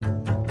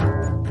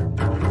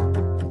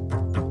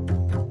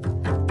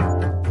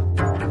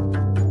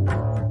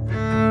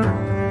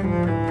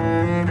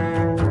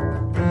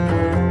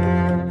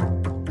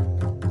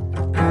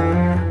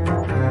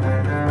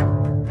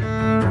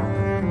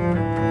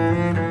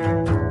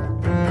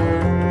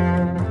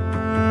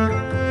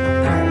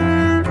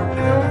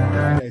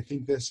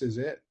this is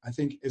it. I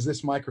think, is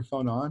this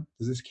microphone on?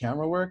 Does this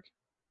camera work?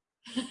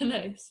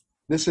 Nice.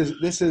 This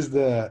is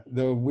the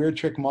Weird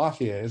Trick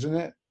Mafia, isn't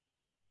it?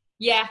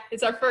 Yeah,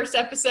 it's our first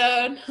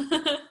episode.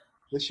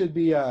 This should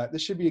be a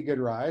good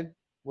ride.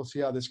 We'll see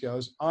how this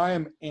goes. I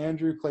am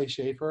Andrew Clay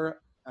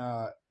Shafer,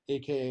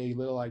 aka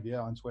Little Idea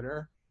on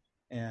Twitter,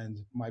 and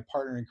my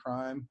partner in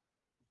crime.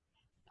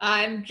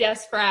 I'm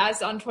Jess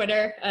Frazelle on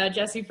Twitter,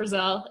 Jessie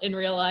Frazelle in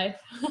real life.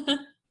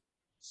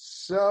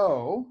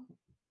 So,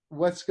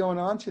 what's going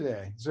on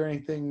today? Is there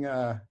anything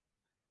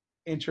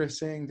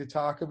interesting to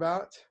talk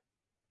about?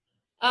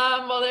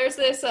 Well, there's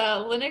this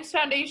Linux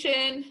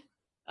Foundation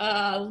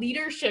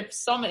leadership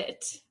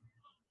summit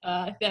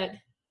that,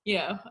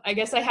 I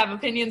guess I have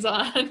opinions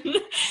on,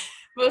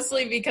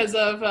 mostly because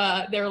of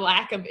their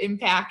lack of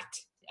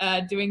impact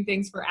doing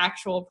things for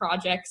actual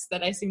projects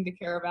that I seem to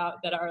care about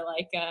that are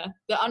like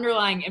the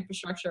underlying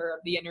infrastructure of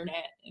the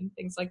internet and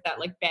things like that,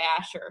 like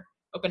Bash or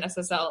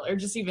OpenSSL, or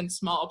just even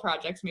small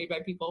projects made by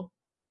people.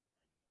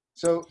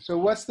 So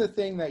what's the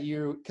thing that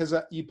because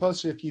you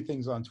posted a few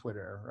things on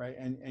Twitter, right?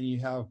 And you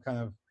have kind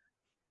of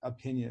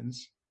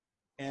opinions,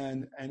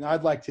 and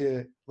I'd like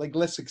to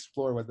let's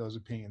explore what those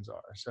opinions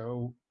are.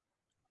 So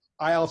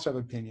I also have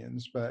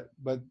opinions, but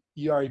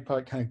you already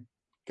kind of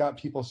got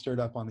people stirred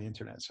up on the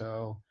internet.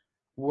 So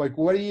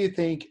what do you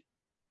think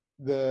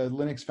the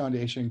Linux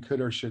Foundation could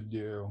or should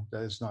do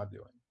that it's not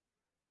doing?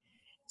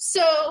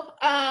 So,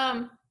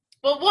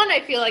 well, one,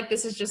 I feel like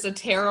this is just a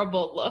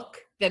terrible look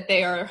that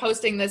they are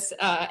hosting this,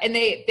 and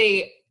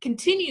they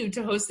continue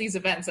to host these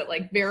events at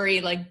like very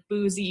like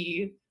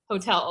boozy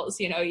hotels.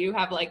 You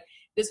have like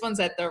this one's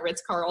at the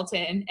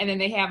Ritz-Carlton, and then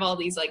they have all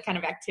these like kind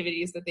of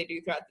activities that they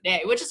do throughout the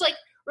day, which is like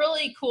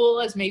really cool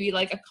as maybe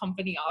like a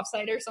company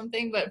offsite or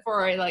something, but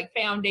for a like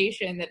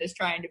foundation that is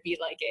trying to be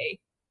like a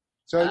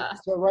so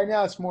right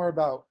now it's more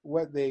about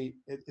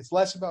it's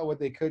less about what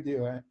they could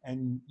do,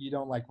 and you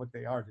don't like what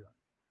they are doing.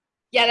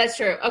 Yeah, that's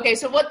true. Okay,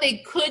 so what they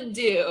could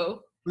do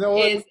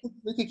is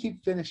we could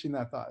keep finishing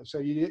that thought. So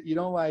you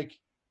don't like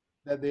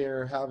that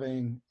they're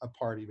having a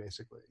party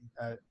basically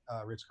at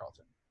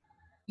Ritz-Carlton.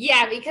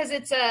 Yeah, because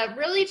it's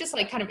really just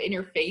like kind of in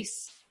your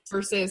face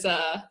versus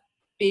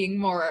being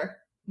more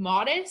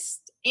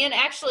modest and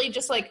actually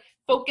just like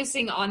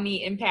focusing on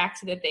the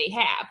impact that they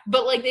have.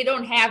 But like they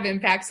don't have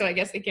impact, so I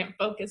guess they can't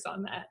focus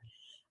on that.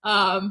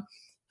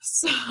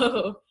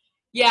 So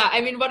yeah,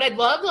 I mean, what I'd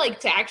love like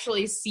to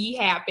actually see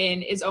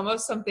happen is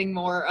almost something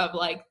more of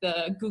like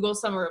the Google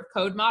Summer of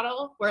Code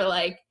model, where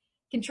like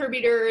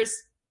contributors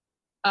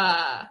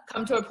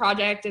come to a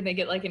project and they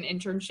get like an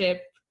internship,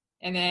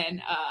 and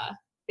then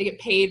they get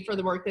paid for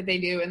the work that they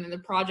do, and then the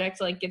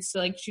project like gets to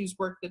like choose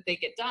work that they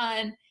get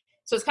done.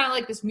 So it's kind of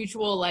like this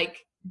mutual like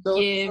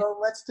give. So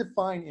let's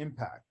define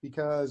impact,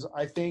 because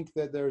I think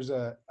that there's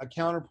a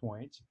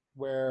counterpoint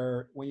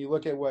where when you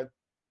look at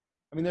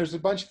there's a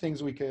bunch of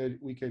things we could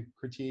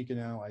critique and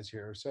analyze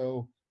here.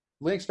 So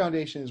Linux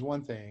Foundation is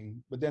one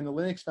thing, but then the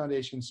Linux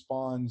Foundation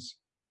spawns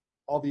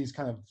all these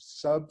kind of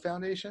sub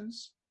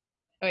foundations.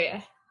 Oh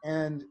yeah.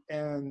 And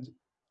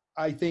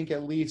I think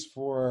at least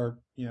for,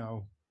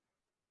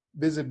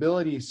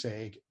 visibility's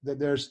sake, that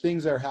there's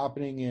things that are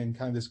happening in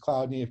kind of this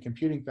cloud native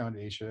computing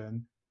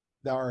foundation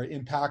that are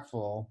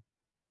impactful,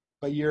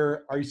 but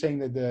are you saying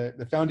that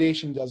the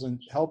foundation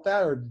doesn't help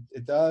that, or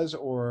it does,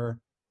 or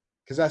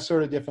because that's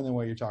sort of different than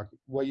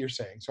what you're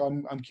saying. So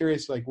I'm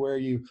curious, like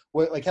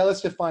how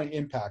let's define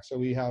impact so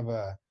we have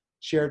a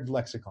shared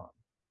lexicon.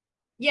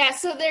 Yeah,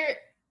 so their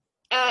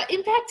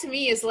impact to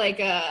me is like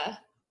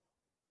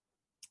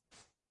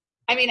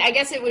I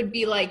guess it would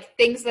be like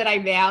things that I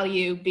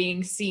value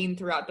being seen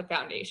throughout the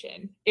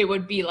foundation. It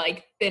would be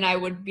like, then I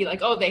would be like,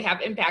 oh, they have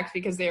impact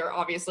because they are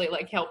obviously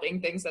like helping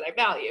things that I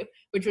value,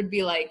 which would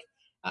be like,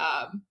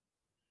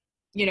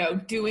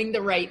 doing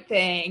the right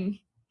thing,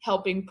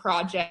 helping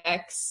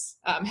projects,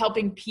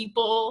 helping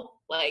people,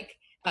 like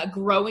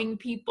growing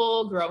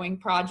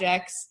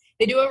projects.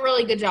 They do a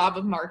really good job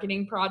of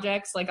marketing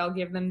projects. Like I'll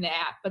give them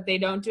that, but they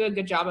don't do a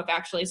good job of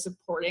actually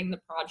supporting the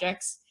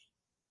projects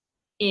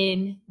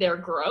in their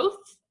growth.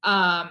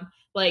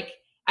 Like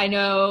I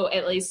know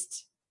at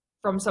least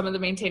from some of the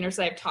maintainers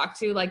that I've talked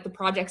to, like the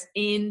projects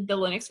in the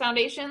Linux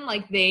Foundation,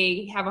 like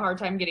they have a hard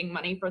time getting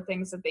money for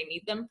things that they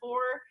need them for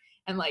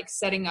and like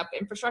setting up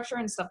infrastructure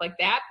and stuff like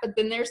that. But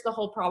then there's the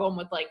whole problem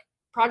with like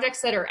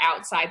projects that are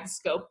outside the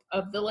scope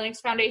of the Linux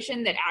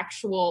Foundation that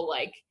actual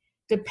like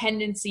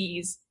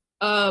dependencies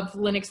of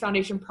Linux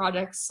Foundation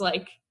projects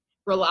like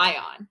rely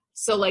on.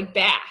 So like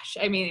Bash,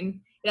 it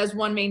has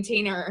one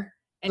maintainer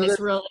and so it's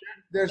really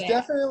there's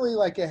definitely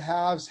like a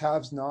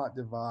haves not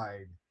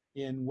divide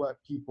in what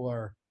people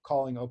are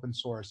calling open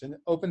source. And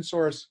open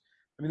source,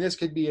 this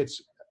could be,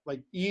 it's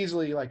like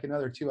easily like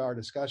another 2-hour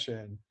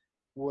discussion.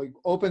 Like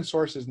open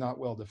source is not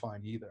well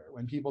defined either.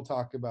 When people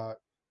talk about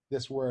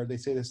this word, they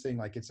say this thing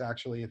like it's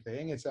actually a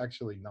thing. It's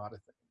actually not a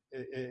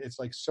thing. It's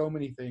like so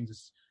many things.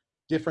 It's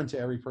different to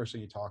every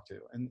person you talk to.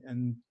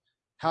 And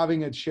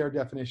having a shared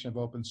definition of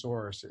open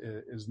source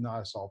is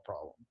not a solved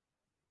problem.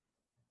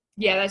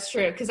 Yeah, that's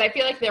true. Because I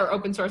feel like their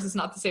open source is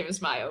not the same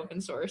as my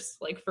open source,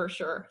 like for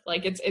sure.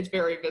 Like it's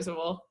very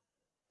visible.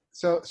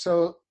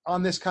 So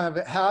on this kind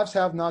of haves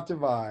have not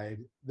divide,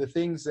 the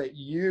things that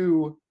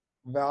you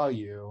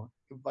value,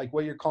 like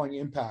what you're calling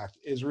impact,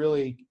 is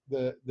really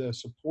the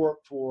support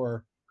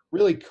for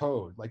really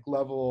code, like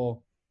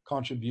level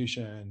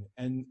contribution,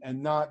 and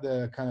not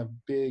the kind of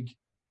big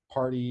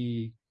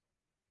party,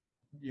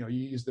 you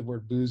use the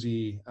word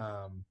boozy,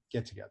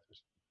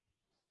 get-togethers.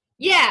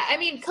 Yeah, I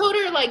mean, code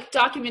or like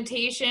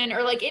documentation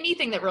or like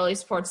anything that really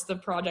supports the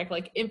project,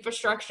 like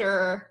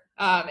infrastructure.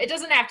 It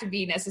doesn't have to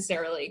be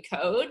necessarily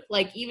code.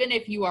 Like even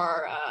if you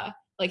are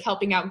like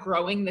helping out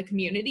growing the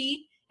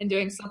community and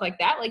doing stuff like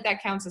that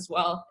counts as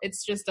well.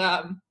 It's just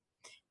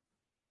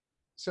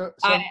So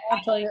I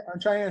I'm trying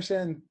to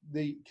understand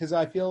because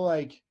I feel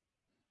like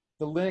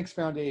the Linux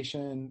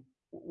Foundation,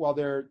 while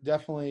they're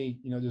definitely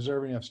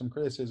deserving of some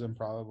criticism,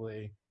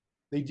 probably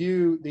they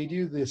do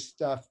this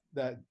stuff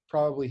that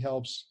probably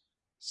helps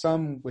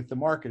some with the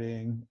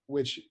marketing,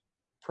 which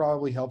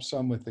probably helps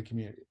some with the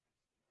community.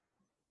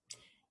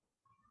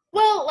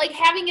 well, like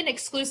having an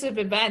exclusive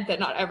event that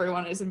not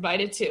everyone is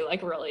invited to,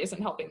 like really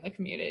isn't helping the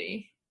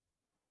community.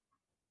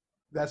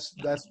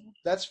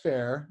 That's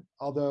fair.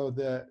 Although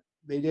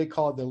they did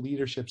call it the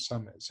leadership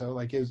summit, so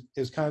like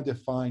is kind of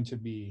defined to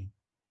be,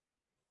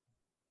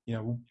 you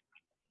know,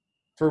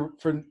 for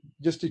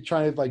just to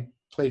try to like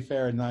play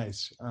fair and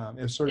nice.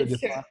 It's sort of It's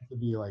true. defined to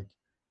be like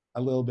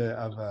a little bit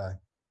of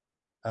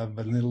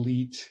an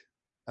elite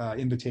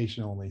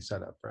invitation only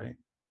setup, right?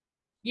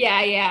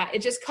 Yeah, yeah.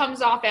 It just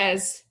comes off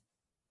as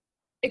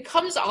it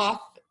comes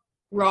off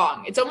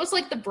wrong. It's almost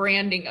like the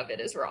branding of it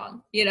is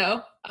wrong, you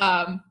know?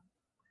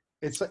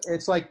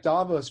 It's like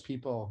Davos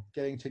people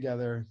getting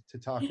together to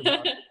talk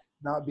about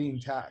not being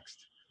taxed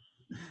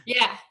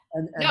Yeah.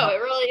 and No, it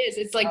really is.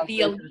 It's like how the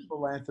great their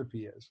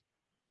philanthropy is.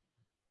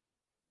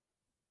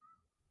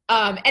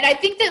 and I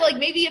think that like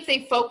maybe if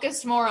they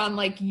focused more on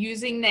like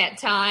using that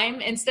time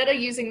instead of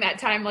using that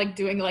time like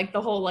doing like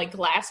the whole like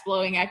glass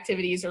blowing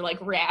activities or like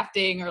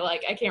rafting or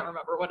like I can't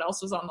remember what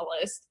else was on the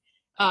list.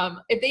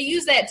 If they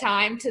use that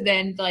time to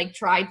then like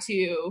try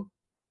to,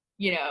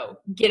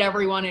 get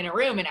everyone in a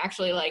room and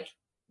actually like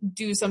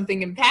do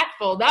something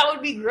impactful, that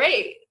would be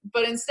great.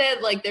 But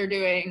instead, like they're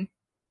doing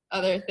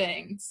other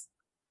things.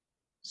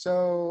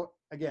 So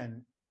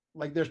again,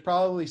 like there's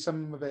probably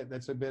some of it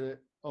that's a bit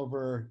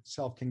over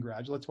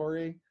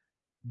self-congratulatory,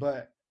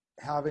 but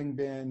having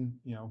been,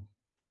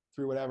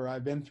 through whatever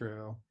I've been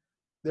through,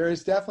 there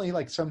is definitely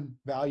like some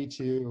value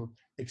to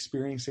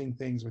experiencing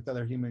things with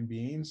other human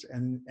beings,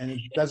 and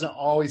it doesn't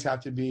always have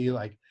to be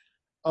like,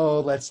 oh,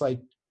 let's like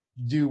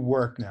do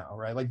work now,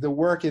 right? Like the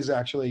work is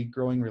actually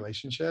growing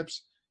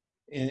relationships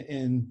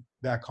in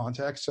that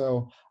context.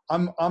 So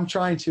I'm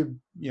trying to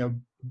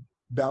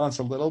balance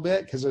a little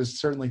bit, because there's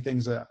certainly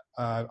things that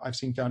I've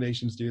seen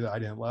foundations do that I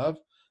didn't love,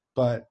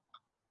 but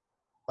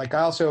like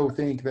I also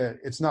think that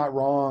it's not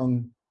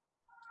wrong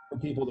for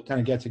people to kind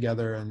of get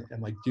together and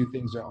like do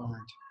things that aren't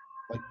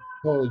like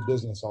totally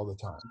business all the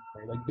time,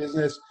 right? Like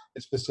business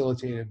is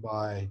facilitated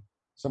by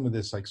some of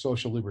this like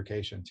social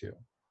lubrication too.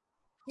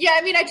 Yeah,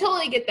 I mean, I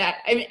totally get that.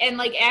 And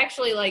like,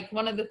 actually, like,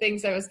 one of the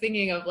things I was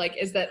thinking of, like,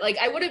 is that, like,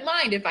 I wouldn't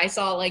mind if I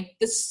saw, like,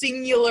 the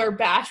singular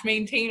bash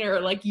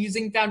maintainer, like,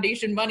 using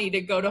foundation money to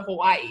go to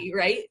Hawaii,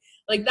 right?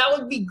 Like, that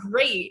would be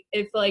great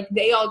if, like,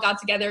 they all got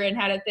together and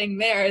had a thing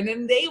there and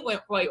then they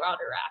went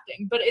whitewater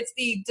rafting. But it's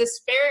the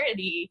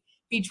disparity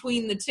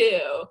between the two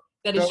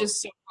that is So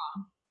just so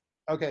wrong.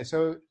 okay,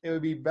 so it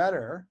would be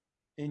better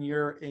in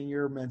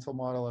your mental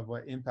model of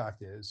what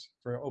impact is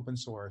for open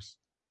source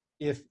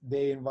if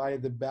they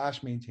invited the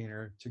bash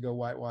maintainer to go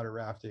whitewater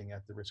rafting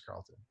at the Ritz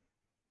Carlton,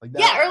 like that.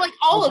 Yeah, or, like,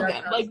 Like all of that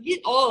them. sounds, Like, get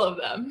all of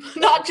them,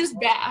 not just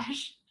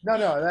bash. no,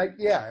 like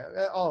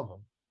yeah, all of them.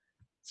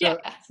 Yeah.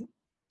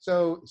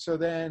 So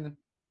then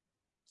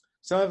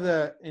some of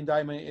the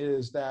indictment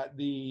is that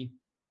the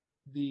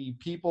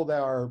people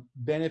that are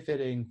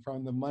benefiting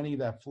from the money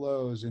that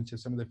flows into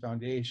some of the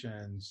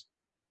foundations,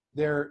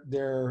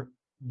 their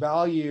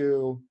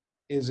value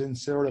is in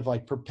sort of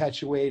like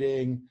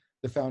perpetuating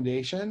the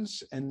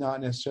foundations and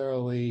not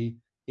necessarily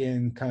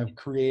in kind of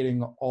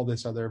creating all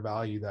this other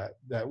value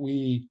that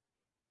we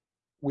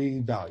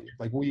value,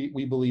 like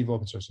we believe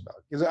open source about,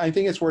 because I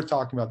think it's worth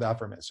talking about that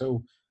for a minute.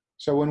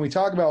 So when we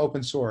talk about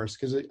open source,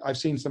 because I've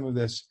seen some of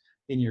this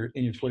in your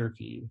Twitter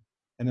feed,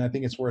 and I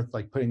think it's worth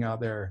like putting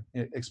out there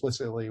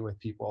explicitly with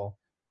people.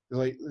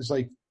 There's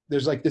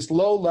like this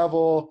low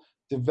level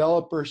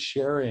developer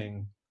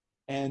sharing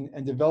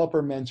and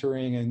developer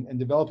mentoring and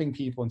developing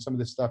people and some of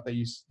the stuff that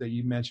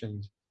you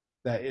mentioned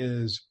that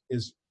is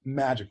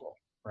magical,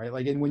 right?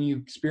 Like, and when you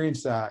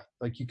experience that,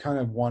 like you kind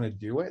of want to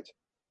do it.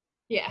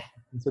 Yeah.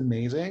 It's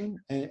amazing,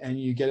 and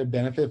you get a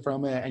benefit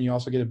from it, and you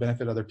also get to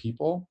benefit other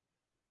people.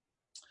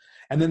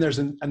 And then there's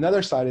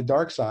another side, a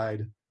dark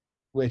side,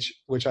 which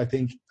I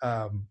think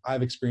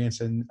I've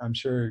experienced, and I'm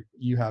sure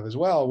you have as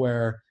well,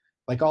 where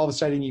like all of a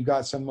sudden you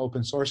got some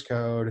open source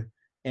code,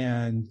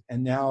 and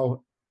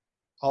now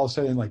all of a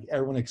sudden like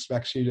everyone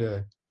expects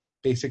you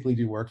basically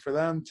do work for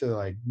them to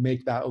like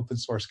make that open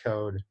source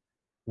code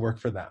work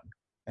for them.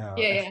 Yeah,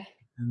 yeah.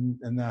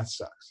 And that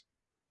sucks,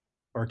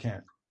 or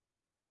can.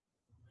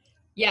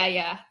 Yeah,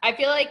 yeah. I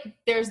feel like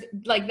there's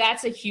like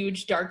that's a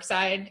huge dark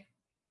side,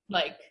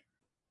 like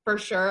for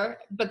sure.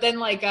 But then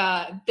like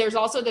there's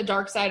also the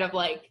dark side of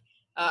like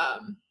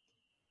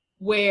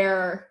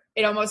where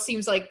it almost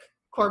seems like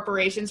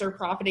corporations are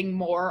profiting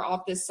more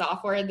off this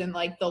software than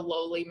like the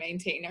lowly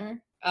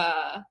maintainer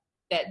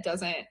that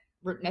doesn't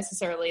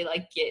necessarily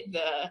like get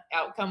the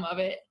outcome of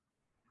it.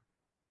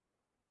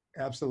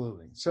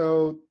 Absolutely.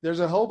 So there's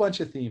a whole bunch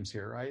of themes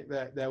here, right?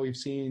 That we've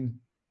seen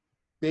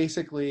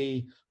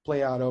basically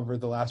play out over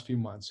the last few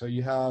months. So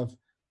you have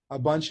a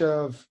bunch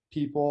of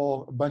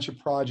people, a bunch of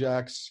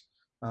projects,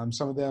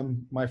 some of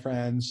them my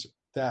friends,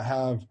 that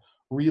have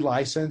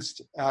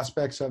relicensed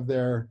aspects of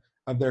their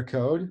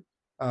code,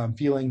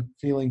 feeling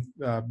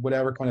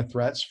whatever kind of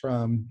threats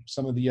from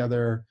some of the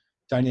other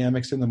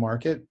dynamics in the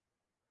market.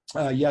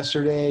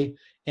 Yesterday,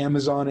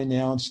 Amazon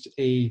announced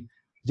a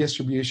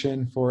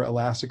distribution for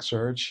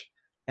Elasticsearch,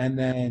 and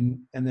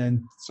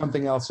then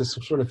something else that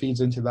sort of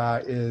feeds into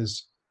that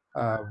is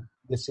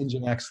this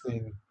Nginx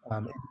thing.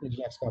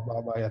 Nginx got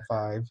bought by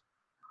F5,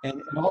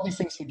 and all these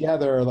things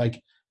together,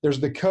 like there's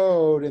the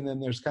code, and then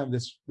there's kind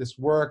of this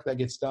work that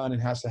gets done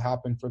and has to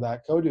happen for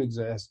that code to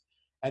exist,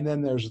 and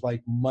then there's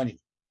like money,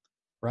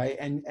 right?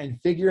 And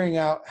figuring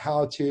out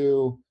how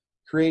to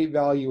create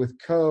value with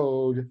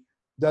code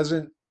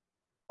doesn't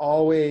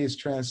always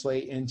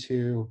translate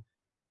into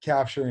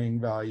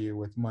capturing value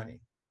with money,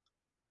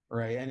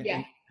 right?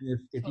 Yeah. And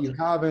if you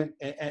haven't,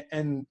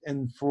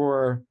 and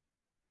for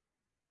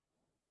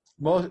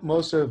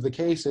most of the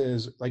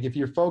cases, like if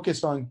you're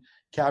focused on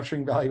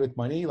capturing value with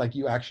money, like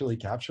you actually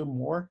capture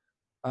more,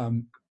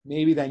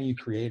 maybe than you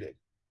created.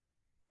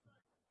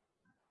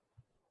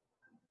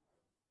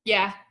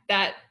 Yeah,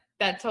 that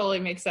totally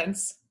makes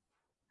sense.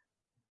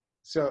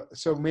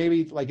 So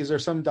maybe like, is there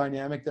some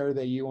dynamic there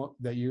that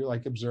you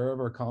like observe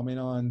or comment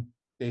on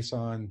based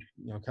on,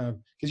 kind of,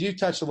 because you've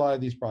touched a lot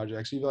of these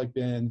projects, you've like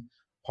been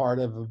part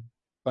of a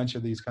bunch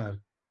of these kind of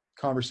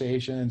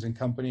conversations and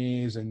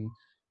companies and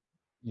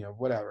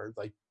whatever,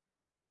 like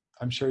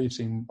I'm sure you've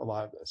seen a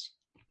lot of this.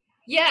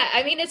 Yeah,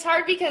 I mean it's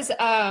hard because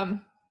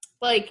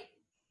like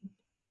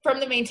from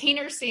the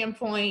maintainer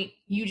standpoint,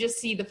 you just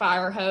see the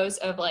fire hose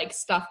of like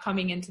stuff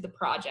coming into the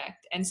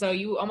project. And so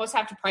you almost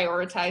have to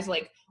prioritize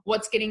like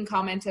what's getting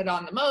commented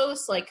on the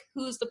most, like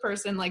who's the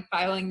person like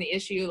filing the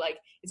issue, like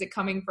is it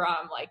coming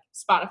from like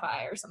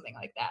Spotify or something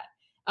like that.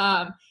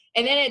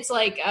 And then it's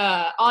like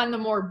on the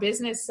more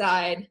business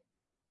side,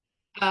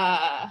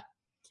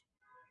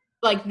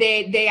 like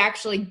they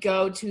actually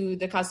go to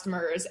the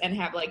customers and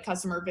have like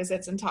customer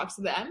visits and talk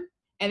to them,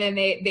 and then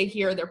they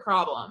hear their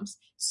problems.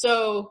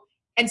 So,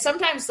 and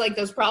sometimes like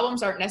those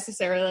problems aren't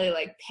necessarily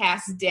like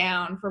passed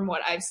down from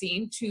what I've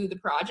seen to the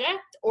project,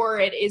 or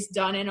it is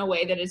done in a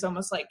way that is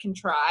almost like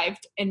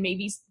contrived, and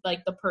maybe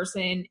like the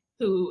person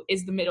who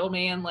is the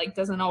middleman like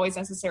doesn't always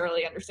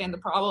necessarily understand the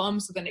problem,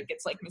 so then it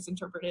gets like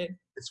misinterpreted.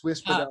 It's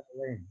whispered down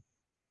the lane.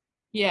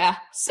 Yeah.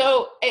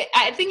 So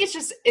I think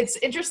it's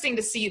interesting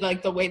to see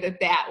like the way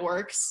that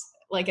works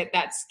like at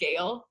that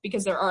scale,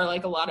 because there are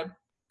like a lot of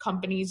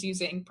companies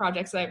using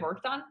projects that I've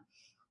worked on.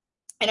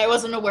 And I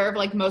wasn't aware of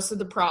like most of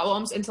the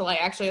problems until I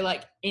actually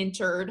like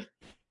entered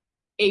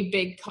a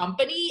big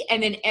company.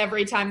 And then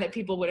every time that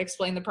people would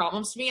explain the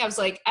problems to me, I was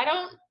like,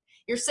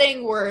 you're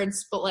saying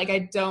words, but like,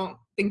 I don't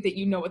think that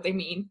you know what they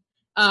mean.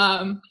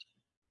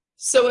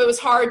 So it was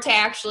hard to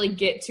actually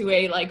get to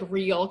a like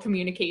real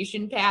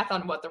communication path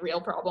on what the real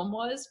problem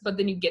was, but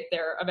then you get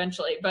there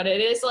eventually. But it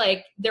is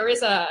like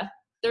there's a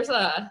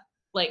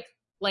like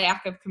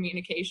lack of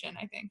communication,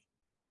 I think.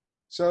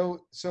 So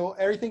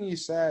everything you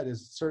said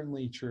is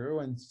certainly true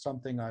and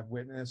something I've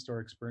witnessed or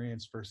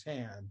experienced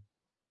firsthand,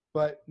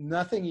 but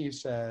nothing you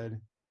said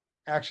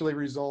actually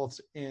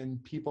results in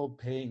people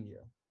paying you,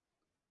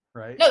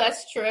 right? No,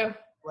 that's true.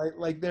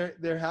 Like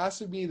there has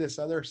to be this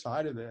other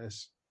side of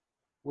this,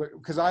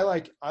 because I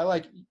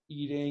like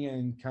eating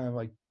and kind of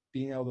like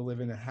being able to live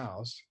in a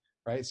house,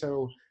 right?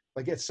 So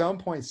like at some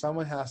point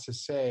someone has to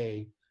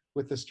say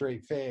with a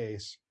straight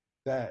face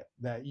that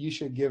you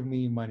should give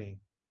me money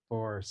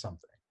for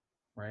something,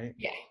 right?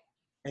 Yeah.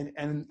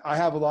 And I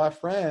have a lot of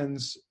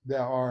friends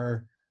that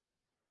are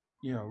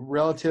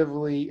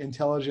relatively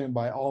intelligent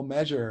by all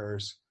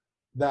measures,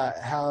 that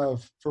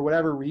have for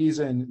whatever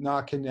reason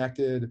not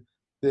connected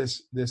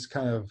this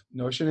kind of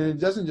notion. And it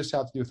doesn't just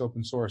have to do with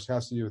open source, it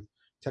has to do with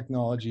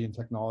technology and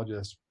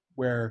technologists,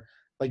 where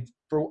like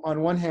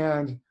on one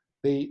hand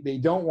they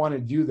don't want to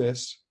do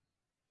this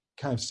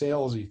kind of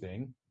salesy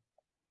thing,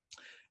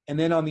 and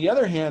then on the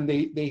other hand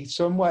they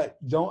somewhat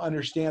don't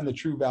understand the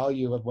true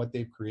value of what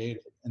they've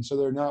created, and so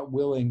they're not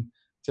willing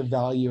to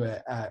value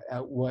it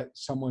at what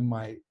someone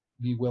might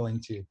be willing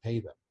to pay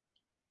them.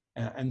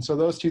 And so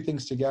those two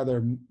things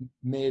together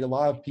made a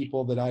lot of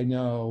people that I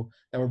know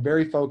that were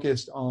very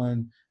focused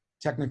on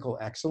technical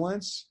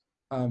excellence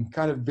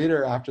kind of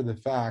bitter after the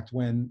fact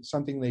when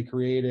something they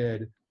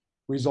created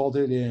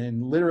resulted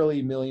in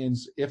literally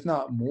millions, if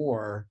not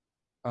more,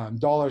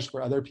 dollars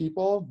for other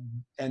people,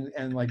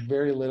 and like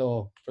very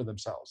little for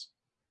themselves.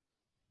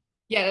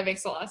 Yeah, that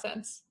makes a lot of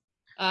sense.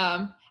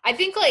 I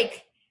think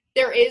like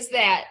there is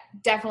that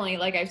definitely,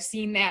 like I've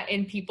seen that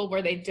in people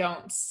where they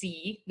don't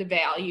see the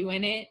value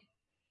in it.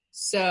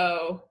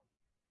 So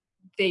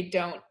they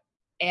don't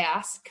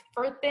ask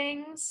for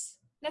things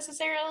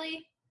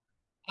necessarily.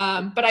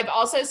 But I've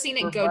also seen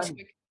For it go to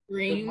money. For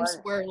extremes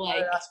money. where I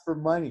like, ask for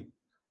money.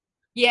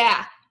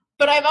 yeah,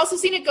 but I've also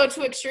seen it go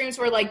to extremes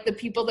where like the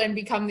people then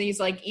become these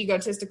like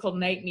egotistical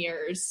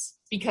nightmares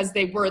because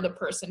they were the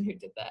person who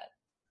did that.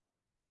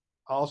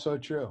 Also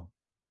true.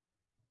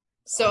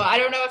 So I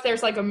don't know if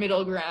there's like a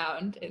middle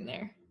ground in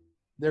there.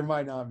 There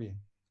might not be,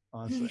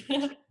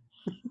 honestly.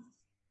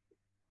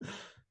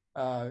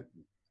 uh,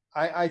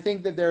 I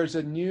think that there's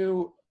a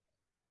new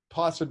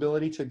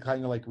possibility to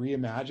kind of like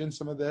reimagine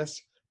some of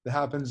this that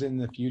happens in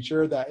the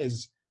future. That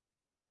is,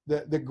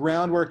 the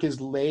groundwork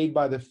is laid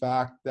by the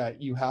fact that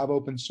you have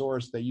open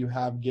source, that you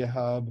have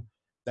GitHub,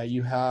 that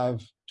you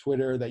have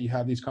Twitter, that you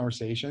have these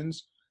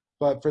conversations.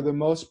 But for the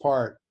most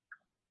part,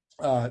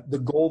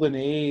 the golden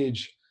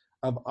age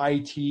of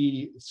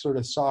IT sort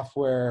of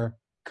software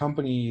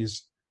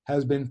companies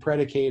has been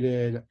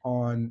predicated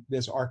on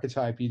this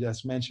archetype you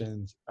just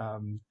mentioned,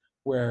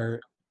 where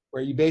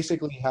you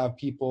basically have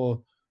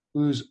people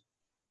whose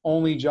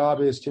only job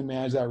is to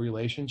manage that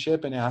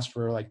relationship and ask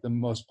for like the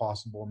most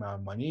possible amount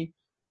of money,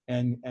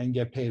 and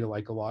get paid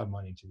like a lot of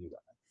money to do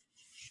that.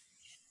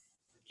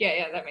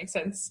 Yeah, that makes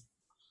sense.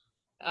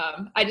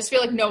 I just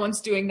feel like no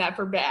one's doing that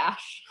for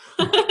Bash.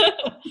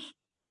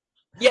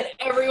 Yet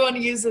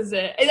everyone uses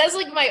it. And that's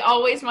like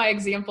my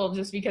example,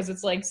 just because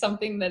it's like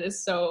something that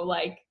is so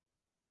like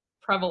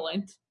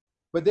prevalent.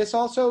 But this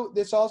also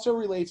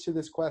relates to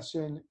this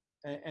question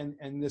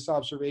and this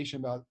observation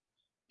about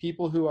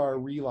people who are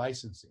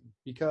relicensing,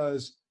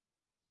 because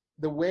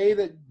the way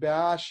that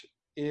Bash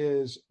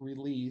is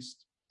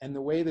released and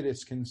the way that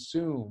it's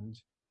consumed,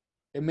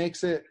 it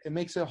makes it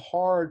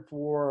hard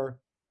for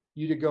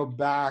you to go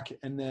back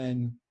and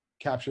then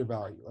capture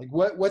value. Like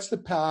what's the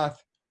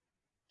path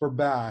for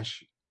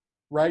Bash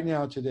right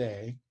now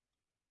today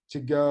to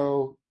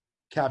go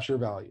capture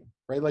value,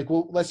 right? Like,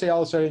 well, let's say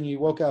all of a sudden you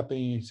woke up and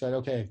you said,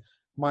 okay,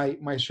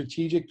 my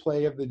strategic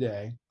play of the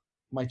day,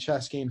 my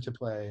chess game to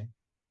play,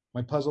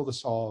 my puzzle to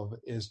solve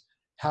is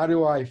how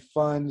do I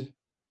fund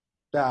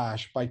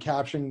Bash by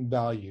capturing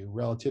value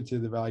relative to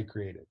the value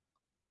created?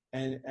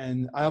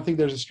 And I don't think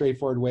there's a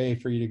straightforward way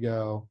for you to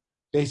go.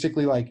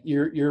 Basically, like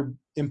you're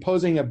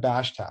imposing a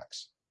Bash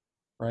tax,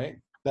 right?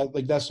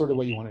 That's sort of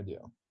what you want to do.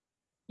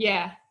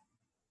 Yeah,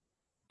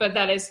 but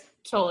that is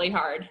totally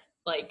hard.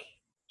 Like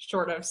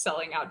short of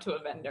selling out to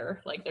a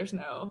vendor, like there's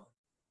no,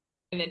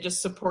 and then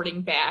just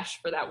supporting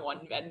Bash for that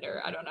one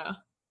vendor. I don't know.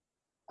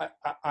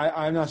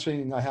 I'm not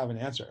saying I have an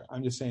answer.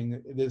 I'm just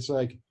saying it's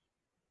like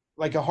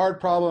a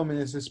hard problem, and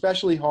it's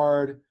especially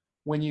hard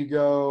when you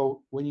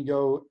go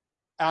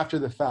after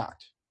the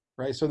fact,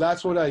 right? So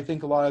that's what I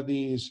think a lot of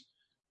these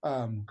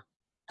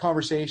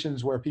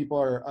conversations where people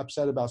are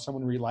upset about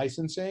someone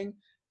relicensing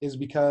is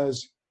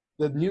because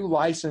the new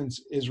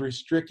license is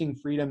restricting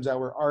freedoms that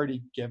were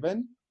already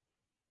given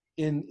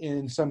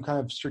in some kind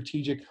of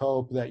strategic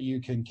hope that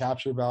you can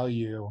capture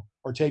value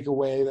or take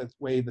away that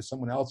way that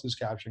someone else is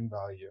capturing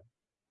value.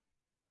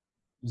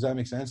 Does that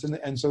make sense?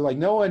 And so like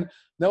no one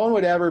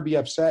would ever be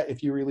upset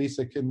if you release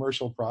a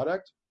commercial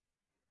product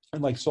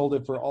and like sold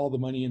it for all the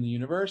money in the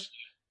universe,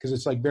 because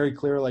it's like very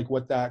clear like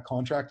what that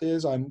contract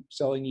is. I'm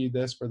selling you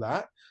this for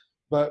that.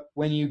 But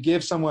when you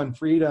give someone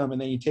freedom and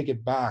then you take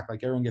it back,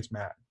 like everyone gets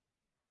mad.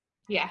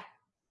 Yeah,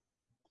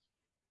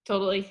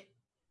 totally.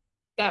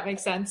 That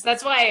makes sense.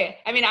 That's why,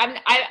 I mean,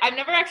 I'm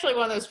never actually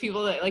one of those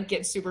people that like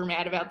get super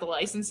mad about the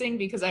licensing,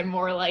 because I'm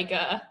more like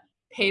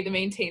pay the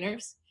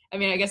maintainers. I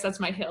mean, I guess that's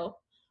my hill.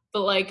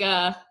 But like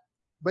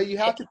but you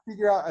have to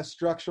figure out a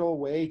structural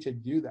way to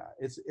do that.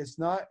 It's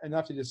not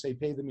enough to just say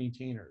pay the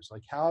maintainers.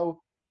 Like how,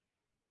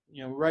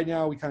 right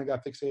now we kind of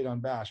got fixated on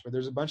Bash, but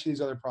there's a bunch of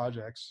these other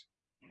projects,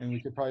 and we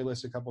could probably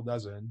list a couple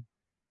dozen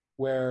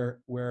where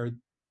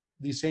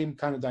these same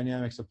kind of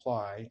dynamics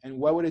apply. And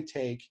what would it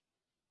take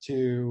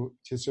to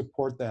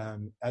support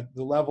them at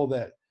the level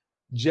that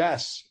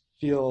Jess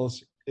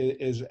feels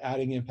is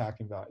adding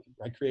impact and value,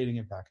 right? Creating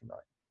impact and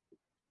value.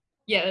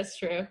 yeah, that's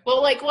true.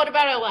 Well, like what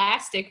about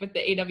Elastic with the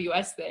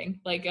AWS thing?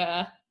 Like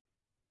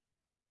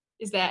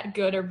is that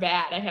good or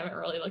bad? I haven't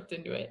really looked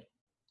into it.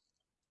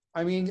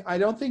 I mean, I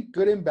don't think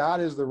good and bad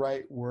is the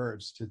right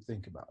words to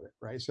think about it,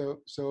 right?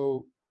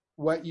 So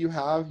what you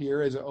have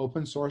here is an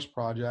open source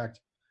project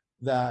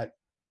that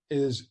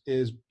is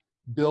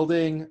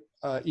building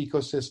an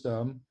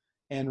ecosystem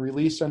and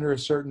released under a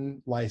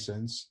certain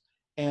license,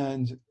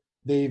 and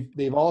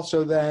they've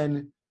also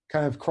then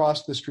kind of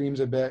crossed the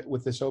streams a bit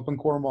with this open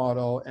core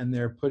model, and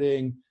they're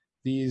putting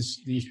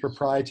these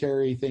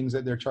proprietary things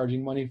that they're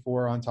charging money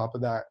for on top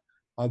of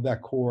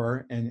that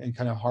core, and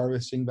kind of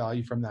harvesting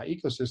value from that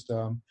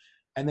ecosystem.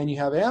 And then you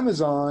have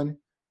Amazon,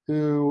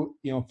 who,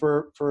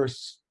 for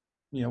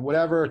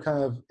whatever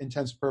kind of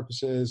intents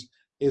purposes,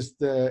 is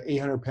the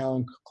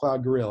 800-pound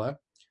cloud gorilla,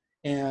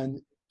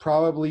 and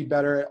probably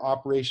better at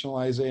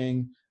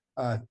operationalizing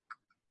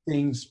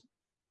things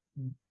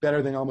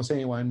better than almost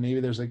anyone. Maybe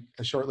there's a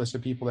short list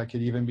of people that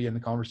could even be in the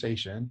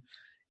conversation,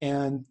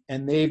 and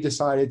they've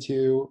decided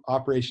to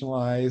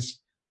operationalize,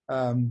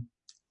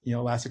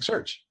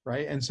 Elasticsearch,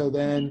 right? And so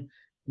then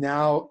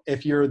now,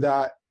 if you're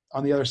that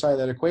on the other side of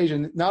that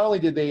equation, not only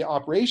did they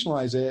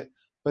operationalize it,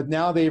 but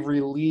now they've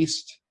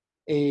released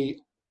a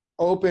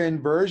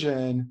open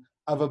version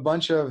of a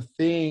bunch of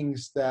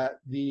things that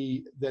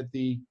the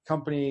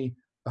company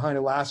behind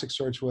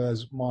Elasticsearch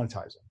was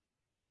monetizing,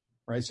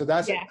 right? So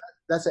that's Yeah.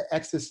 that's an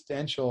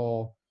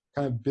existential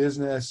kind of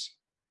business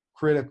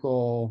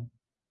critical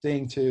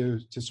thing to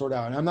sort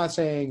out. And I'm not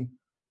saying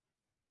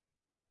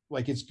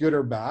like it's good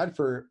or bad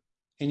for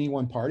any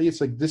one party.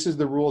 It's like, this is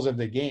the rules of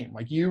the game.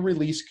 Like, you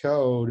release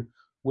code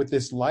with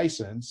this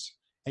license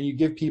and you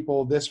give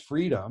people this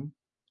freedom,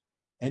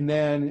 and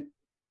then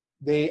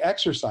they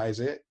exercise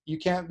it. You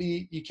can't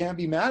be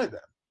mad at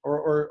them.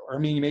 Or I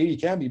mean, maybe you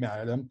can be mad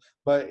at them,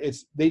 but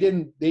they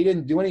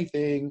didn't do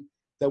anything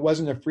that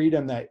wasn't a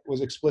freedom that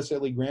was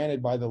explicitly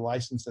granted by the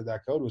license that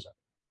code was in.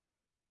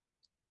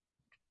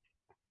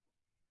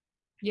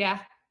 Yeah.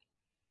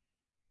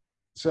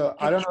 So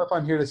I don't know if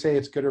I'm here to say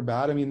it's good or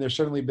bad. I mean, there's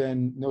certainly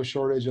been no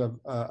shortage of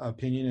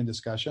opinion and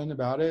discussion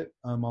about it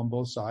on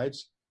both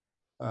sides.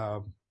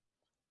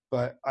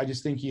 But I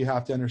just think you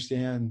have to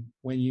understand,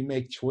 when you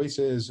make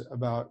choices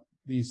about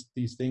these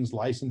things,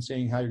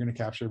 licensing, how you're going to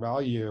capture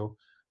value,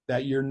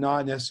 that you're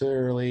not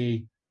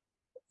necessarily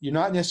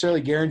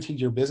guaranteed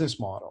your business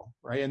model,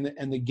 right?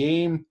 And the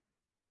game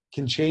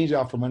can change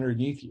out from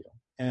underneath you,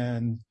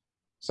 and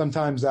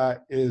sometimes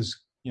that is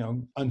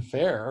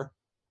unfair,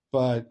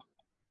 but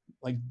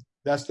like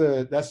that's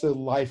the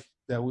life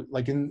that we,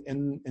 like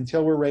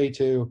until we're ready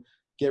to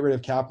get rid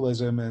of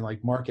capitalism and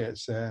like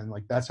markets, and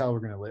like that's how we're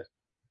going to live.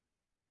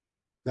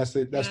 That's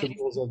the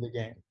rules of the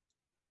game.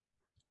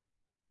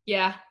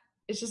 Yeah.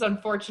 It's just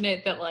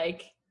unfortunate that,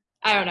 like,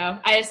 I don't know.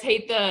 I just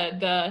hate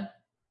the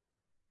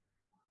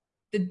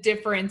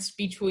difference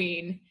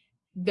between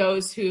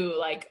those who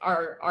like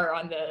are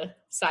on the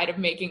side of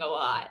making a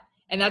lot.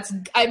 And that's,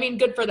 I mean,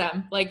 good for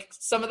them. Like,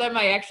 some of them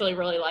I actually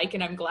really like,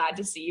 and I'm glad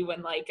to see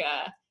when like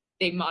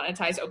they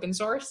monetize open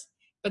source.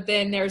 But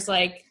then there's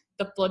like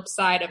the flip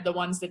side of the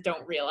ones that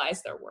don't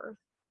realize their worth.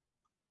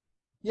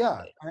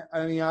 Yeah,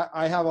 I mean,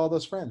 I have all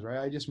those friends, right?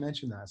 I just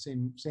mentioned that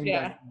same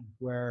Yeah. dynamic,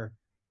 where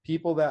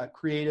people that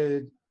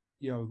created,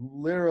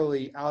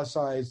 literally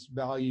outsized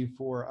value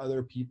for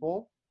other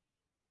people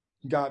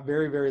got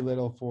very, very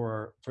little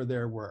for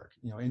their work,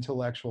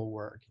 intellectual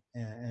work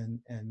and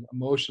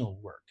emotional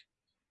work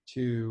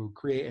to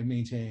create and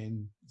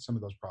maintain some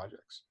of those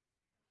projects.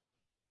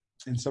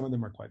 And some of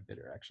them are quite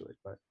bitter, actually,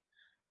 but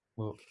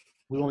we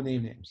won't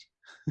name names.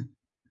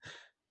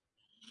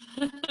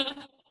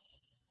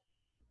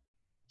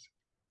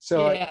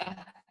 So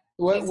Yeah.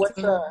 It's what's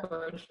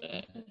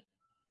unfortunate.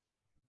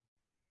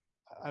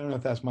 I don't know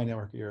if that's my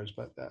network or yours,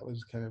 but that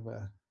was kind of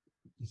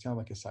you sound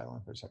like a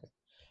Cylon for a second.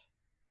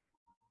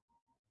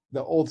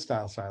 The old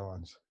style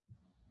Cylons.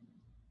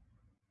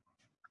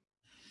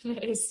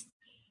 Nice.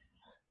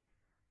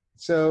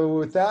 So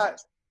with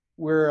that,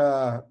 we're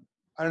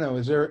I don't know,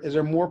 is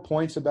there more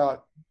points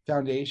about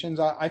foundations?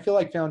 I feel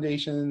like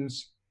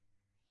foundations,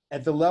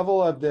 at the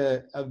level of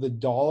the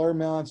dollar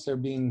amounts they're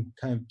being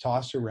kind of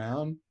tossed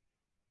around,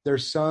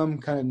 there's some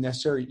kind of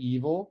necessary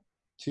evil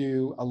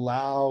to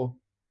allow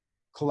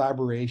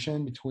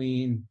collaboration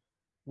between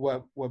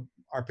what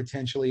are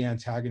potentially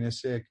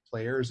antagonistic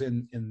players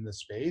in the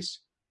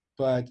space.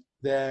 But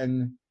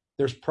then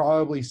there's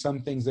probably some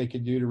things they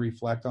could do to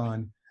reflect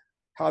on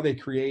how they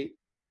create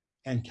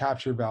and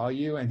capture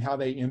value, and how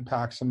they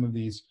impact some of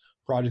these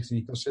projects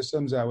and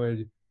ecosystems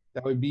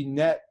that would be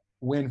net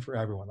win for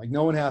everyone. Like,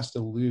 no one has to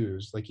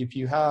lose. Like, if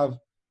you have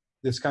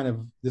this kind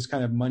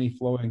of money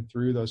flowing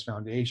through those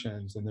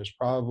foundations, then there's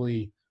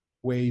probably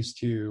ways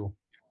to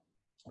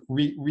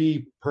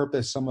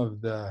repurpose some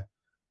of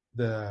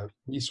the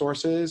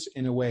resources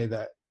in a way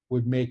that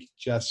would make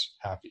Jess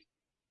happy.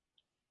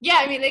 Yeah,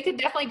 I mean, they could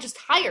definitely just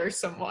hire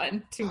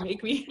someone to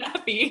make me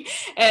happy.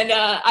 And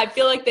I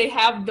feel like they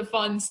have the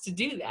funds to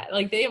do that.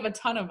 Like, they have a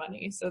ton of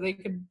money, so they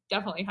could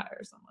definitely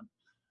hire someone.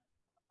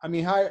 I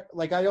mean,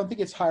 like, I don't think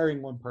it's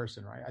hiring one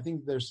person, right? I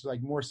think there's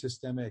like more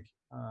systemic.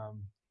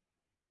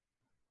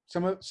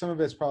 Some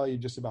of it's probably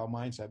just about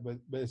mindset, but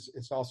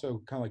it's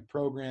also kind of like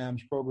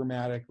programs,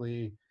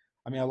 programmatically.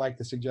 I mean, I like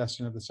the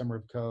suggestion of the Summer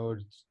of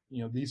Code.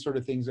 These sort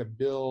of things that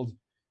build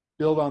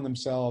on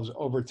themselves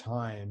over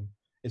time.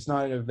 It's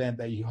not an event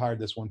that you hired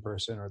this one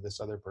person or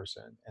this other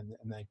person and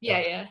then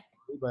Yeah.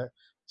 but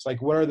it's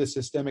like, what are the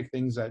systemic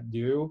things that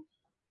do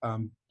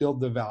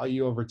build the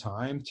value over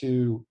time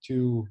to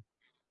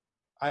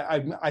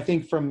I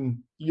think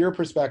from your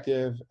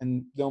perspective,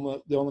 and don't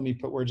let me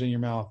put words in your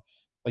mouth,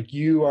 like,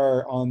 you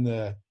are on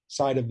the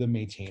side of the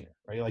maintainer,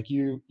 right? Like,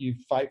 you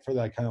fight for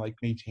that kind of like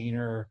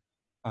maintainer,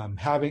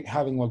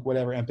 having like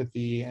whatever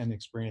empathy and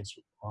experience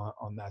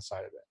on that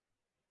side of it.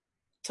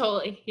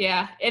 Totally.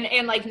 Yeah.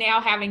 And like now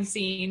having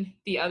seen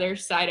the other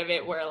side of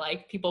it where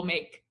like people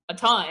make a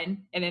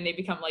ton and then they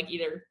become like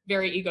either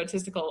very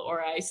egotistical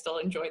or I still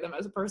enjoy them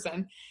as a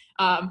person.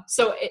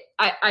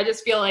 I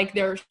just feel like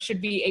there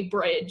should be a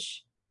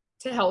bridge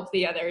to help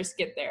the others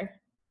get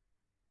there.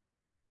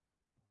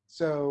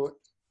 So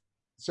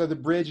so the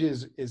bridge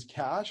is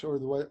cash, or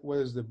what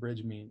does the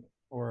bridge mean?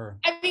 Or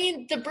I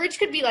mean, the bridge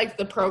could be like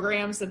the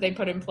programs that they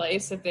put in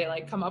place if they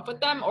like come up with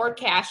them, or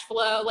cash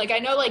flow. Like I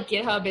know like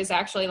GitHub is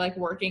actually like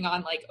working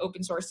on like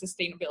open source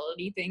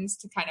sustainability things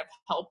to kind of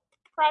help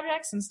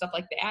projects and stuff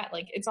like that.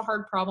 Like it's a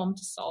hard problem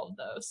to solve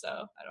though, so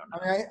I don't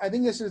I know. mean, I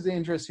think this is the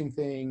interesting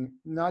thing,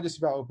 not just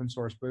about open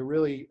source, but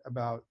really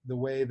about the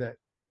way that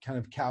kind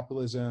of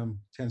capitalism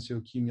tends to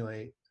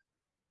accumulate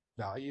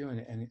value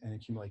and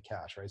accumulate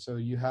cash, right? So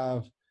you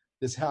have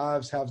this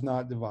haves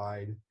not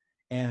divide,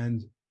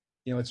 and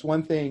it's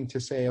one thing to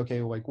say,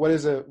 okay, like what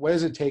does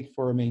it take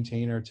for a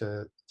maintainer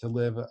to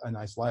live a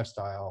nice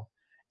lifestyle,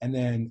 and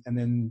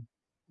then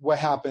what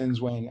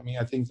happens when, I mean,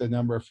 I think the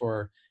number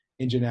for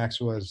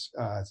Nginx was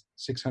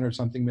 600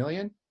 something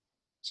million.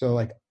 So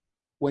like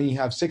when you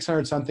have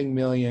 600 something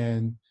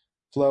million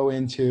flow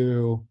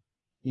into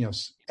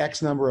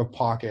X number of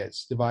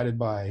pockets divided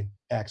by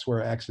X,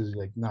 where X is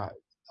like not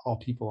all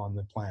people on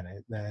the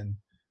planet, then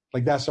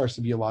like that starts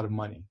to be a lot of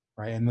money,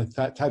 right? And the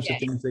types of Yeah.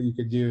 things that you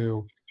could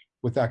do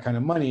with that kind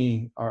of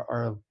money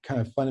are kind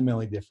of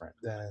fundamentally different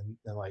than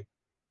like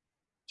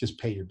just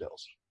pay your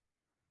bills.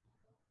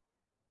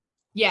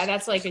 Yeah,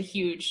 that's like a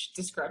huge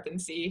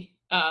discrepancy.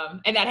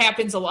 And that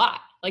happens a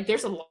lot. Like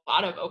there's a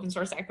lot of open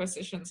source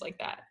acquisitions like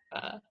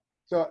that.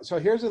 So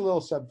here's a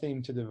little sub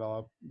theme to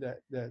develop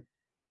that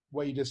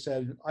what you just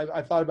said.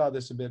 I thought about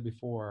this a bit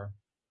before,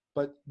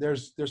 but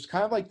there's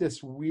kind of like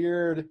this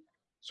weird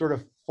sort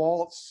of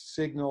false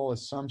signal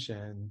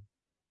assumption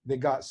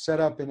that got set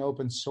up in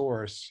open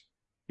source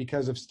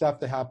because of stuff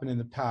that happened in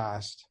the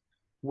past,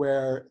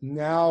 where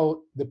now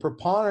the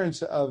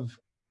preponderance of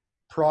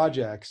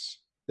projects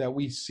that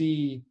we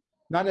see,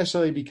 not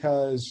necessarily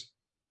because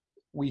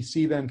we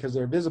see them because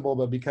they're visible,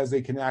 but because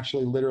they can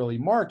actually literally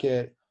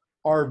market,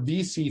 are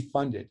VC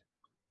funded,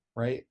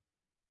 right?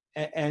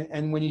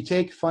 And when you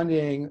take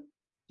funding,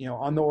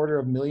 on the order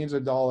of millions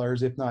of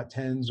dollars, if not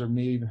tens or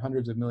maybe even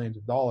hundreds of millions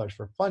of dollars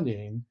for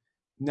funding,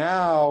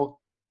 now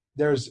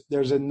there's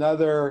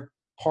another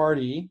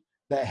party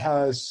that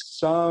has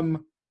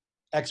some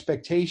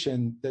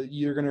expectation that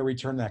you're going to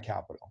return that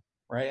capital,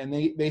 right? And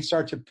they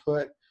start to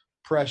put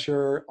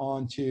pressure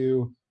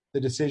onto the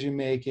decision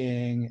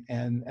making,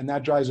 and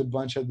that drives a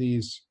bunch of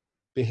these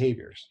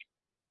behaviors,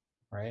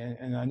 right?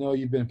 And I know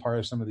you've been part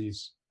of some of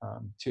these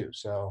too.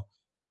 So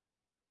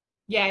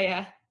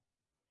Yeah,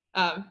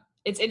 yeah.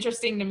 It's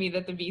interesting to me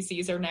that the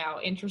VCs are now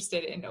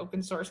interested in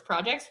open source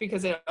projects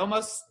because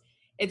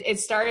it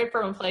started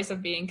from a place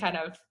of being kind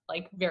of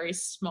like very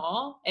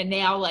small, and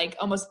now like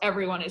almost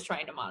everyone is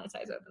trying to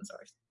monetize open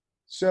source.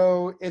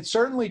 So it's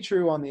certainly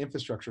true on the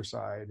infrastructure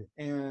side,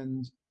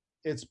 and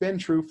it's been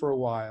true for a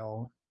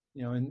while.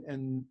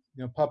 And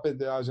Puppet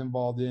that I was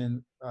involved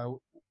in,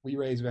 we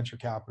raised venture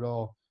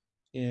capital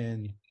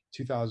in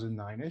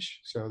 2009ish,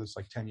 so that's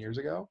like 10 years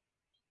ago.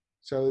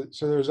 So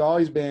there's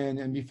always been,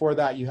 and before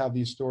that, you have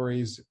these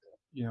stories.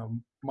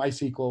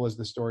 MySQL was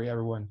the story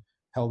everyone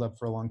held up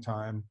for a long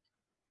time.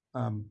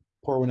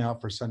 Pour one out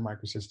for Sun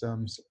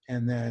Microsystems,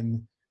 and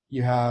then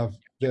you have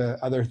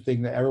the other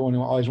thing that everyone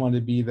always wanted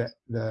to be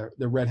the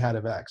Red Hat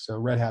of X. So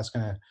Red Hat's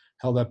kind of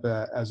held up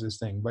as this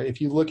thing. But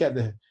if you look at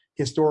the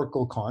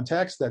historical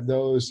context that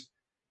those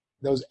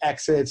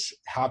exits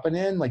happen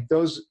in, like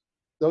those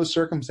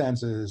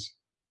circumstances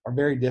are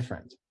very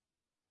different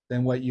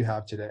than what you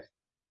have today.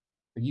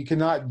 You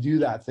cannot do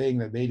that thing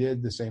that they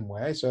did the same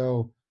way.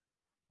 So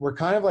we're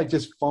kind of like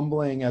just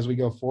fumbling as we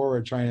go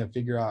forward, trying to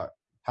figure out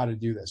how to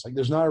do this. Like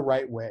there's not a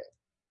right way.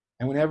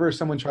 And whenever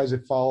someone tries to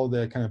follow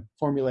the kind of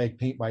formulaic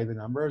paint by the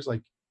numbers,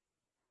 like,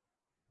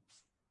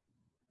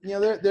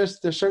 there's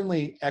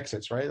certainly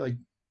exits, right? Like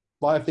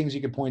a lot of things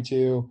you could point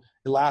to.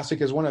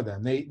 Elastic is one of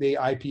them. They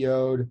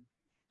IPO'd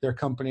their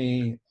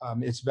company.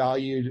 It's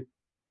valued,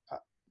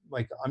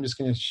 like I'm not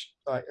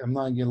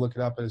going to look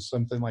it up, as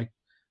something like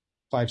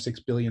 $5-6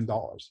 billion,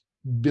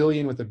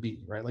 billion with a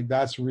B, right? Like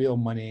that's real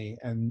money,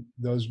 and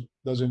those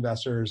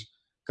investors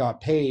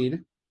got paid.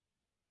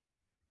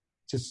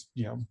 Just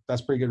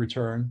that's pretty good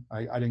return.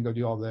 I didn't go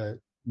do all the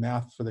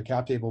math for the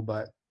cap table,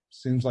 but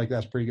seems like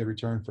that's pretty good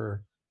return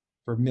for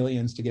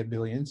millions to get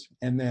billions.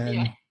 And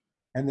Yeah.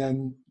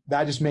 then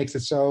that just makes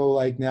it so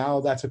like now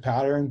that's a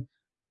pattern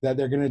that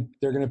they're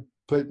gonna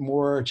put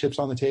more chips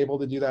on the table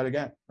to do that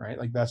again, right?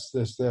 Like that's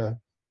the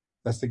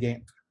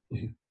game.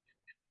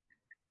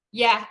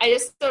 Yeah, I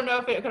just don't know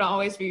if it can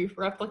always be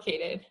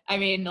replicated. I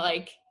mean,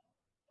 Like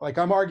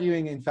I'm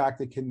arguing, in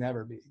fact, it can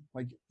never be.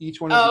 Like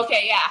each one of oh, these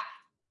okay, yeah.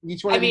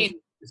 each one I of these mean,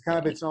 is kind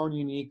of its own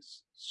unique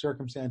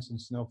circumstance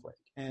and snowflake.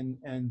 And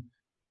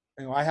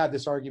I had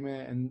this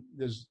argument, and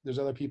there's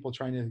other people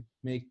trying to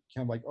make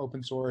kind of like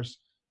open source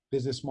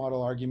business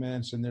model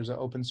arguments, and there's an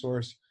open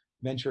source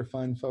venture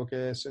fund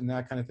focus and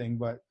that kind of thing.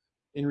 But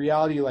in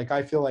reality, like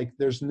I feel like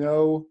there's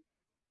no,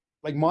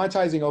 like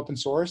monetizing open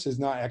source is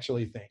not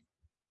actually a thing.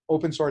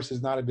 Open source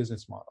is not a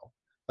business model.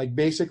 Like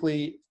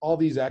basically all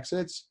these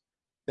exits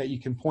that you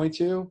can point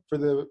to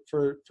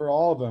for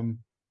all of them,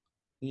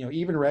 you know,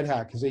 even Red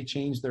Hat, because they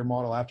changed their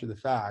model after the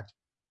fact,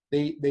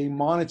 they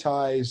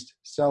monetized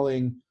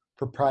selling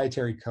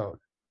proprietary code.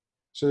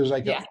 So there's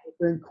like an Yeah.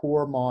 open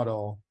core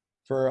model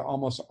for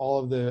almost all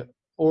of the,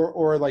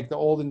 or like the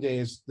olden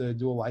days, the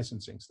dual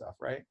licensing stuff,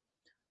 right?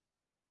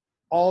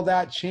 All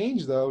that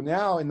changed though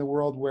now in the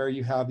world where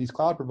you have these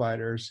cloud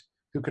providers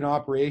who can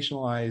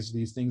operationalize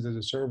these things as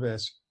a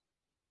service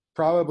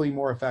probably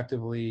more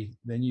effectively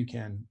than you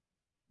can,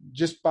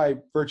 just by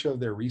virtue of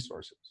their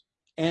resources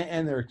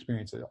and their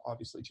experience,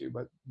 obviously too.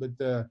 But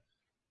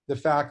the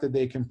fact that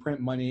they can print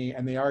money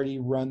and they already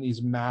run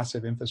these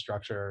massive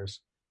infrastructures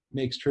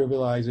makes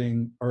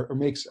trivializing or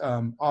makes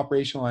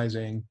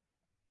operationalizing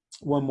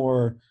one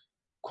more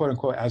quote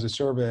unquote as a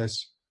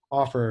service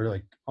offer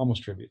like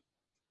almost trivial.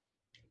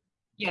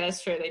 Yeah,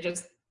 that's true. They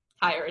just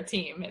hire a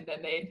team and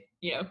then they,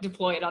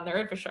 deploy it on their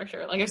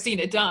infrastructure. Like I've seen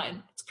it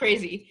done. It's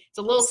crazy. It's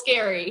a little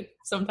scary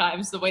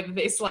sometimes the way that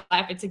they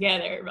slap it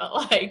together,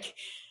 but like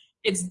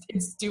it's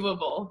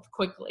doable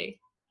quickly.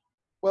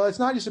 Well, it's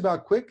not just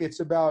about quick.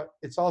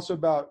 It's also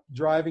about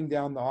driving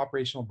down the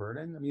operational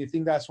burden. I mean, I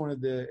think that's one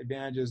of the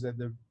advantages that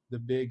the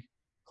big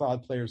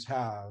cloud players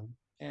have,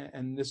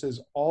 and this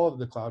is all of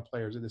the cloud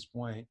players at this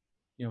point.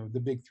 You know, the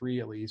big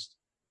three at least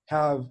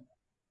have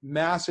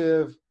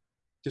massive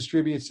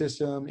distributed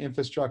system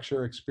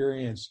infrastructure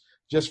experience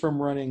just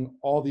from running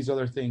all these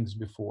other things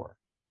before,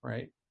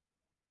 right?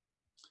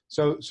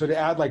 So to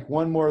add like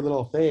one more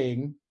little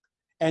thing,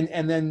 and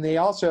then they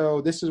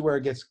also, this is where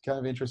it gets kind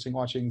of interesting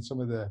watching some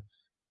of the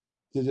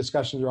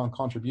discussions around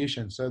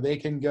contribution. So they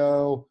can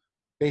go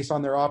based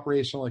on their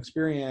operational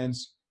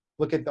experience,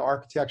 look at the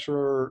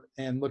architecture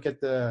and look at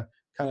the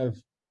kind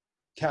of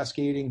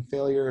cascading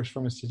failures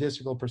from a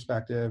statistical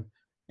perspective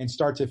and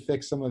start to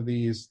fix some of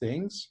these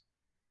things.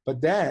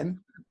 But then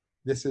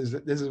this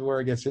is where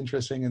it gets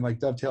interesting and like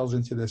dovetails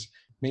into this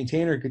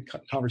maintainer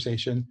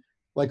conversation.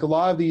 Like a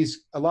lot of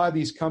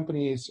these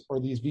companies or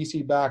these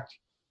VC backed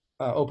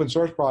open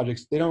source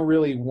projects, they don't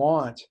really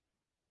want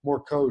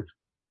more code.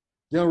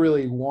 They don't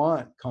really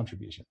want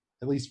contribution,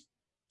 at least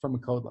from a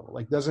code level.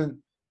 Like it doesn't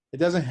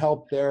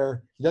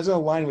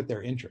align with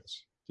their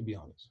interests, to be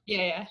honest.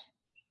 Yeah.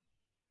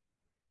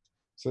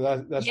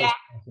 So that's Yeah.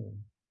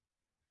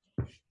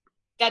 what's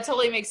That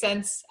totally makes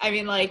sense. I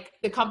mean, like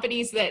the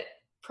companies that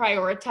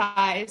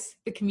prioritize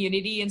the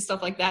community and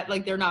stuff like that,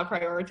 like they're not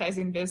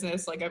prioritizing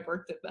business. Like I've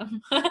worked at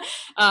them.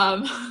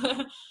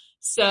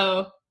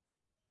 So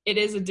it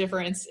is a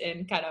difference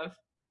in kind of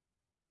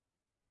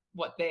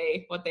what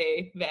they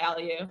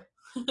value.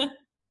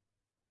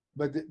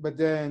 but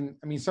then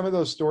I mean some of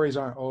those stories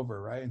aren't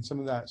over, right? And some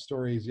of that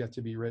story is yet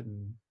to be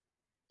written.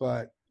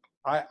 But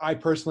I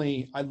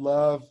personally I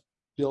love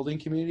building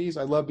communities.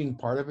 I love being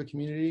part of a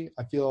community.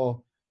 I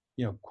feel,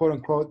 quote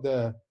unquote,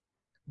 the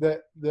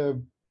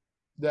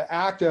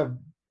act of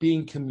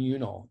being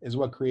communal is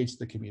what creates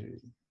the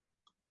community.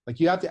 Like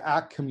you have to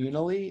act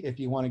communally if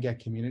you want to get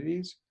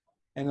communities.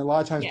 And a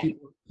lot of times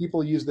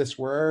people use this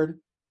word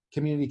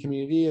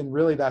community, and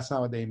really that's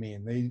not what they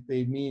mean.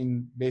 They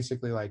mean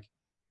basically like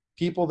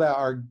people that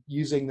are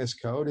using this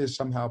code is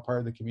somehow part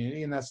of the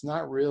community, and that's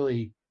not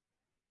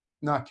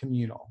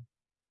communal.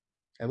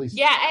 At least.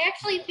 Yeah, I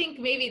actually think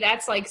maybe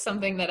that's like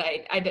something that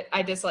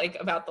I dislike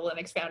about the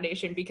Linux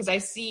Foundation, because I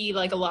see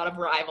like a lot of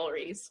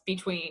rivalries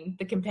between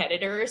the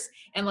competitors,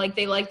 and like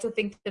they like to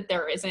think that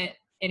there isn't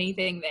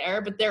anything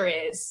there, but there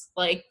is.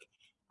 Like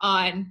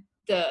on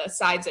the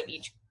sides of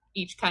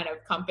each kind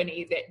of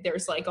company, that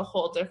there's like a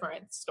whole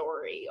different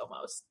story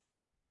almost.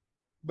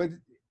 But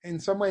in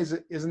some ways,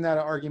 isn't that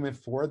an argument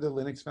for the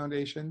Linux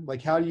Foundation?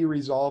 Like, how do you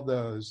resolve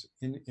those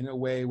in a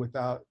way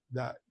without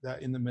that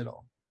in the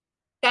middle?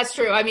 That's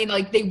true. I mean,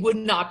 like they would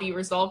not be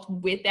resolved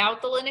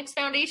without the Linux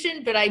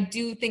Foundation, but I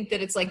do think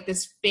that it's like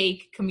this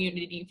fake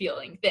community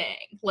feeling thing,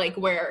 like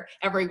where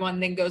everyone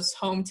then goes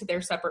home to their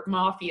separate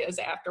mafias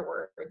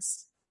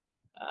afterwards,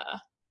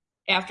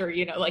 after,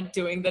 like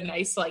doing the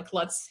nice, like,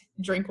 let's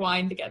drink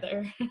wine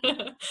together.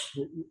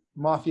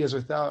 Mafias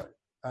without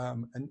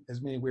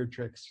as many weird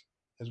tricks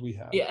as we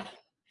have. Yeah.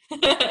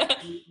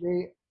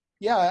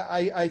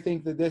 I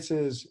think that this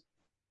is,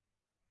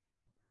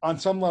 on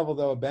some level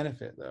though, a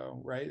benefit though,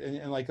 right?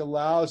 And like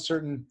allows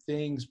certain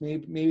things,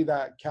 maybe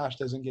that cash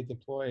doesn't get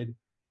deployed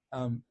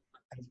as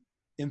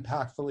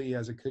impactfully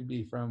as it could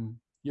be from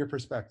your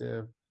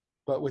perspective,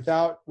 but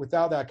without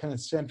that kind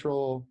of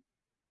central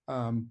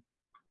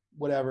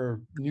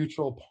whatever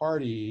neutral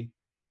party,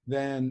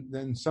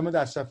 then some of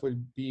that stuff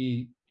would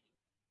be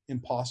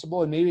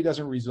impossible. And maybe it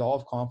doesn't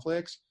resolve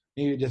conflicts,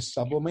 maybe it just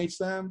sublimates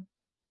them,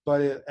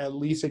 but at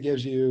least it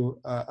gives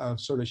you a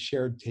sort of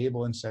shared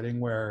table and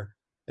setting where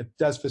it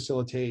does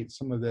facilitate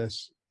some of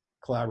this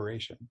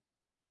collaboration.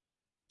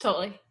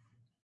 Totally.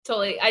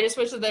 I just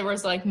wish that there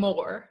was like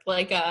more,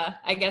 like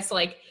I guess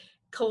like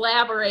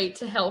collaborate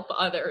to help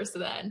others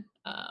then.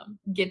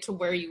 get to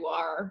where you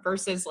are,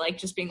 versus like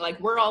just being like,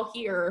 we're all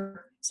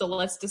here, so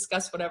let's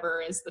discuss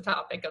whatever is the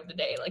topic of the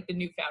day, like the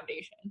new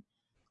foundation.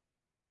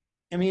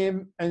 I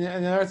mean, and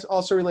that's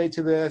also related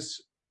to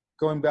this,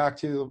 going back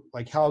to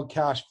like how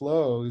cash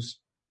flows.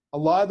 A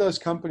lot of those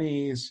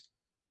companies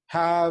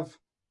have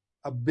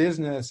a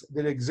business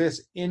that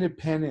exists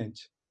independent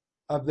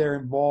of their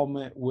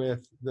involvement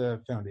with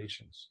the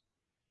foundations,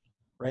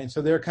 right? And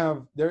so they're kind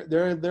of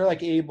they're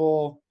like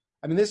able.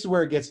 I mean, this is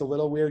where it gets a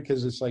little weird,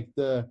 because it's like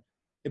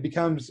it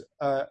becomes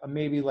a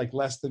maybe like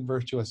less than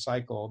virtuous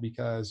cycle,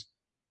 because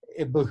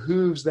it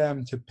behooves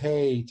them to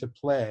pay to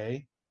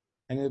play,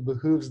 and it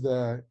behooves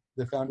the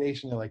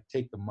foundation to like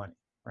take the money,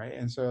 right?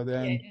 And so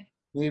Yeah,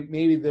 then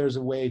maybe there's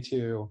a way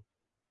to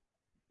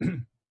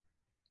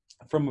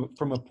from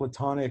a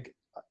platonic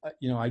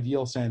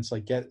ideal sense,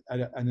 like get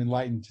an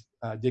enlightened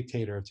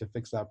dictator to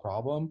fix that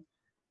problem.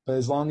 But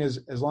as long as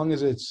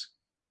it's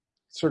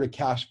sort of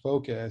cash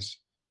focused,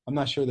 I'm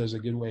not sure there's a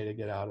good way to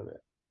get out of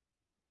it.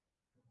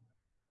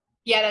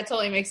 yeah, that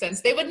totally makes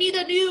sense. They would need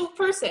a new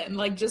person,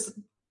 like just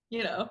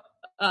you know,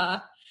 uh,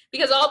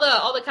 because all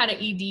the kind of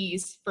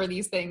EDs for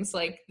these things,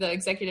 like the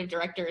executive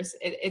directors,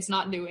 it's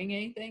not doing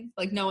anything.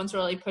 Like no one's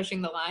really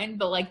pushing the line,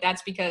 but like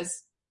that's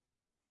because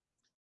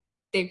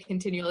they've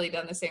continually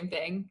done the same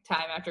thing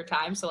time after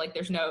time. So like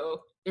there's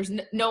no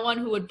one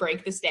who would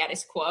break the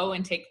status quo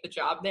and take the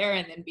job there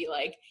and then be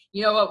like,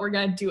 you know what, we're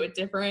gonna do it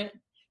different,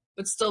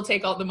 but still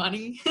take all the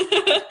money.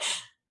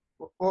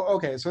 Well,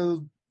 okay,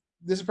 so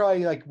this is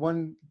probably like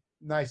one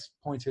nice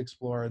point to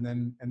explore, and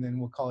then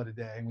we'll call it a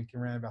day, and we can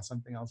rant about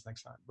something else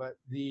next time. But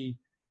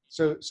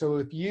so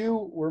if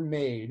you were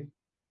made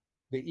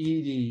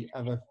the ED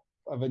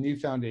of a new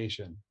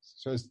foundation,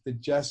 so it's the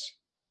Jess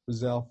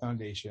Frazelle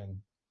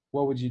Foundation,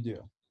 what would you do?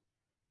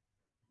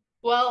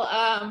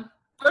 Well,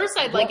 first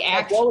I'd like What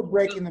actually would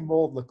breaking the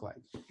mold look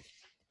like?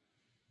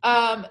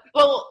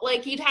 well,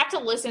 like you'd have to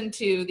listen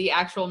to the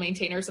actual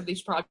maintainers of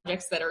these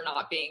projects that are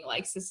not being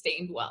like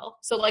sustained well.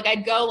 So like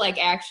I'd go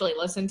like actually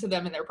listen to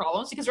them and their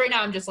problems, because right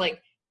now I'm just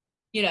like,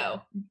 you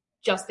know,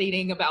 just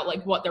thinking about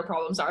like what their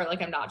problems are.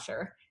 Like I'm not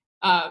sure.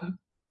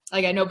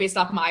 Like I know based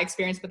off my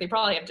experience, but they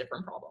probably have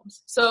different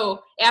problems.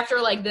 So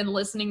after like then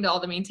listening to all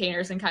the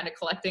maintainers and kind of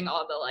collecting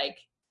all the like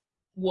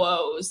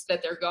woes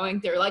that they're going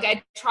through, like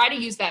I try to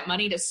use that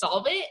money to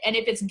solve it. And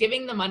if it's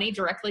giving the money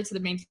directly to the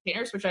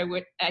maintainers, which I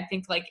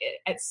think like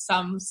at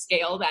some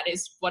scale that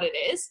is what it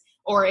is,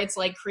 or it's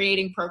like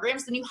creating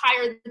programs, then you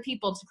hire the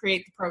people to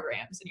create the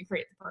programs and you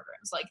create the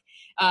programs. Like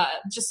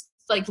just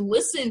like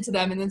listen to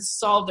them and then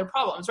solve their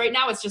problems. Right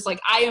now it's just like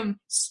I am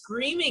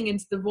screaming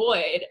into the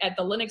void at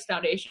the Linux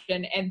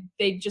Foundation, and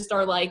they just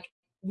are like,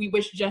 we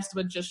wish Jess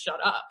would just shut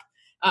up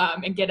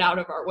and get out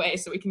of our way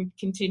so we can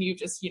continue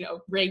just,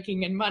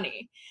 raking in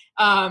money.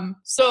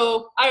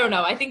 So I don't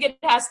know. I think it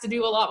has to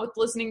do a lot with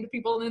listening to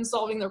people and then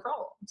solving their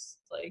problems.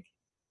 Like,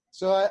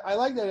 So I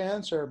like that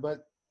answer,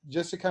 but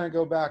just to kind of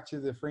go back to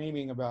the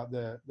framing about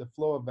the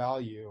flow of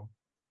value,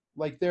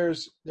 like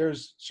there's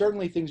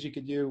certainly things you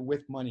could do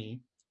with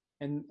money,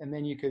 and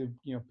then you could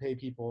pay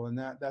people, and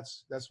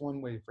that's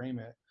one way to frame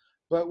it.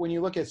 But when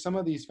you look at some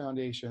of these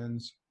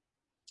foundations,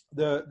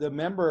 the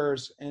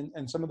members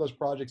and some of those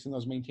projects and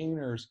those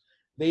maintainers,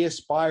 they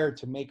aspire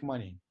to make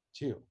money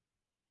too,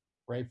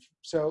 right?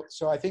 So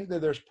I think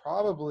that there's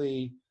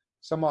probably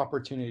some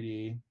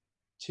opportunity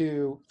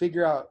to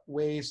figure out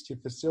ways to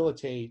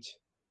facilitate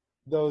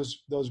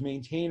those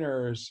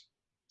maintainers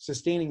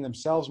sustaining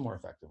themselves more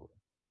effectively.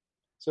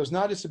 So it's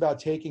not just about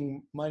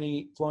taking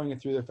money, flowing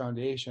it through the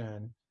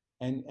foundation,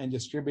 and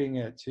distributing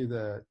it to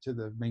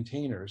the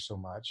maintainers so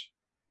much.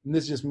 And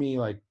this is just me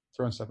like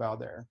throwing stuff out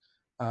there.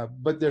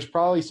 But there's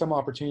probably some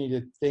opportunity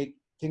to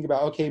think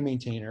about, okay,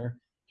 maintainer,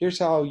 here's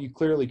how you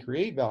clearly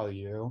create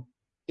value.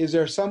 Is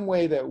there some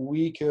way that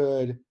we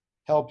could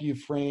help you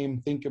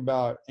frame, think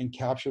about, and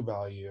capture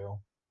value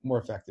more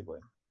effectively?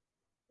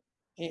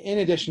 In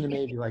addition to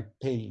maybe like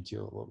paying you to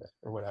a little bit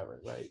or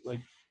whatever, right? Like,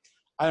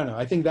 I don't know.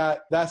 I think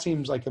that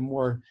seems like a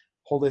more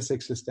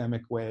holistic,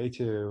 systemic way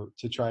to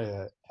try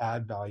to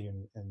add value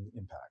and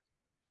impact.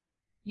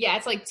 yeah,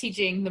 it's like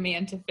teaching the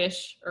man to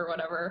fish or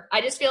whatever.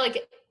 I just feel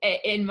like,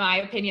 in my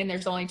opinion,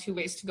 there's only two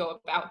ways to go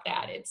about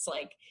that. It's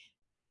like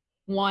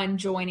one,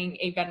 joining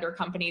a vendor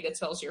company that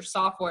sells your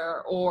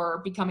software,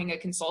 or becoming a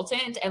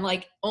consultant. And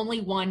like only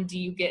one do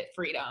you get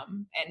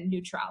freedom and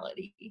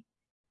neutrality.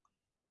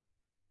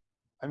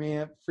 I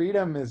mean,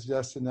 freedom is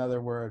just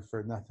another word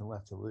for nothing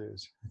left to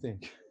lose. I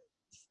think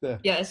it's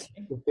Yes.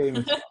 the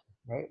famous one,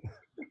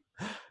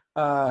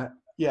 right?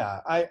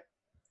 Yeah,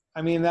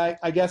 I mean,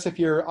 I guess if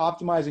you're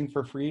optimizing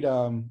for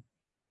freedom,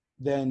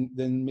 then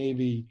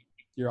maybe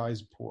you're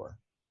always poor.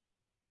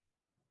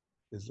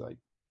 Is like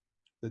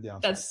the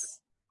downside.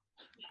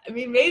 I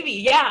mean, maybe,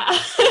 yeah.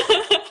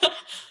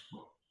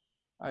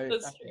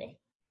 That's true.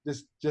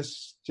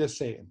 Just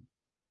saying.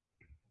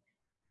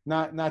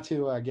 Not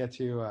to get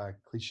too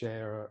cliche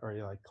or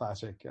like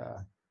classic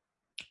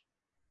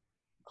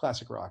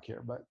rock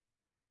here, but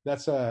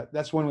that's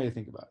one way to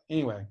think about it.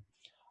 Anyway,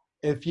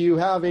 if you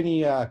have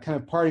any kind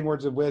of parting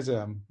words of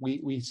wisdom,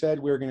 we said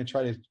we were going to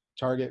try to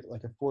target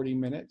like a 40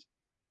 minute,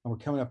 and we're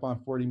coming up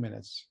on 40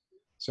 minutes.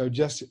 So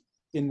just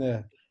in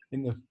the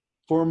in the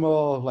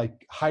formal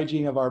like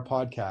hygiene of our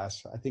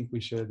podcast, I think we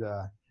should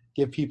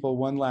give people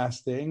one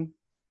last thing,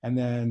 and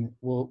then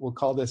we'll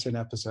call this an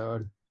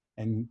episode,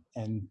 and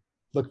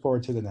look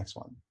forward to the next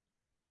one.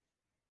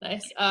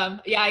 Nice.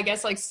 Yeah, I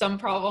guess like some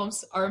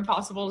problems are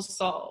impossible to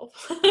solve.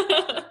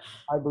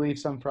 I believe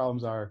some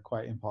problems are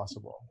quite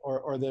impossible,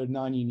 or they're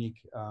non-unique,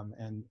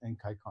 and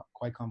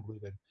quite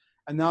convoluted.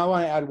 And now I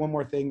want to add one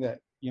more thing that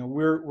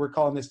we're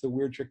calling this the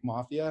weird trick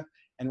mafia,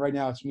 and right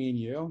now it's me and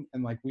you,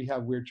 and like we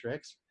have weird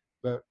tricks,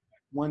 but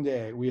one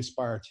day we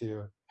aspire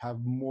to have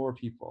more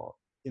people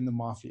in the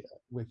mafia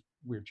with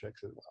weird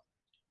tricks as well.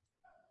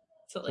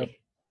 So, Silly.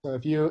 so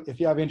if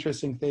you have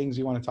interesting things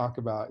you want to talk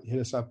about, hit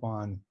us up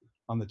on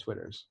the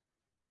Twitters.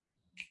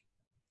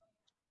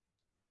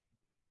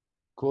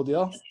 Cool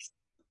deal.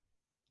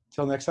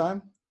 Till next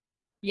time.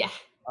 Yeah.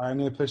 I'm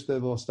going to push the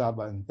little stop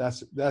button.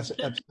 That's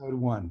episode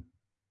 1.